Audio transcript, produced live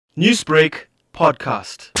Newsbreak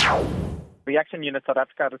Podcast. Reaction Unit South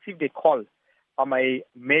Africa received a call from a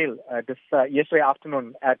male yesterday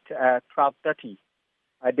afternoon at 12:30.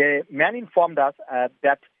 The man informed us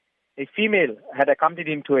that a female had accompanied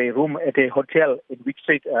him to a room at a hotel in Wick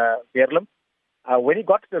Street, Verulam. When he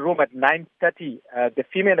got to the room at 9:30, the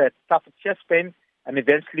female had suffered chest pain and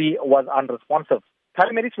eventually was unresponsive.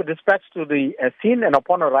 Paramedics were dispatched to the scene and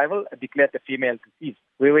upon arrival declared the female deceased.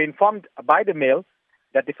 We were informed by the male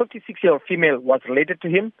that the 56-year-old female was related to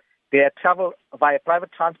him. They had traveled via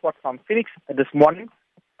private transport from Phoenix this morning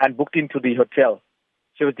and booked into the hotel.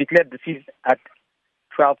 She was declared deceased at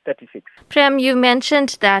 12:36. Prem, you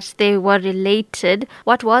mentioned that they were related.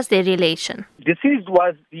 What was their relation? Deceased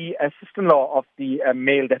was the sister-in-law of the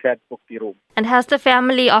male that had booked the room. And has the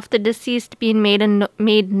family of the deceased been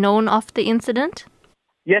made known of the incident?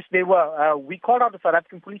 Yes, they were. We called out the South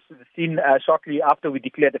African police to the scene shortly after we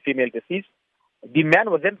declared the female deceased. The man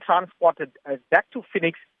was then transported back to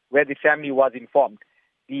Phoenix, where the family was informed.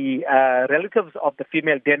 The relatives of the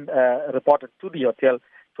female then reported to the hotel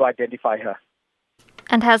to identify her.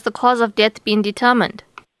 And has the cause of death been determined?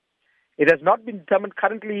 It has not been determined.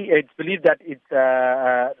 Currently, it's believed that it's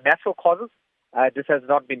natural causes. This has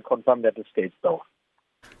not been confirmed at this stage, though.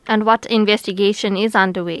 And what investigation is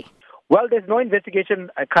underway? Well, there's no investigation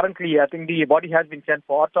currently. I think the body has been sent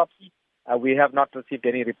for autopsy. We have not received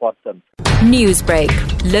any reports since. Newsbreak,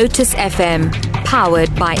 Lotus FM,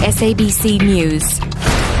 powered by SABC News.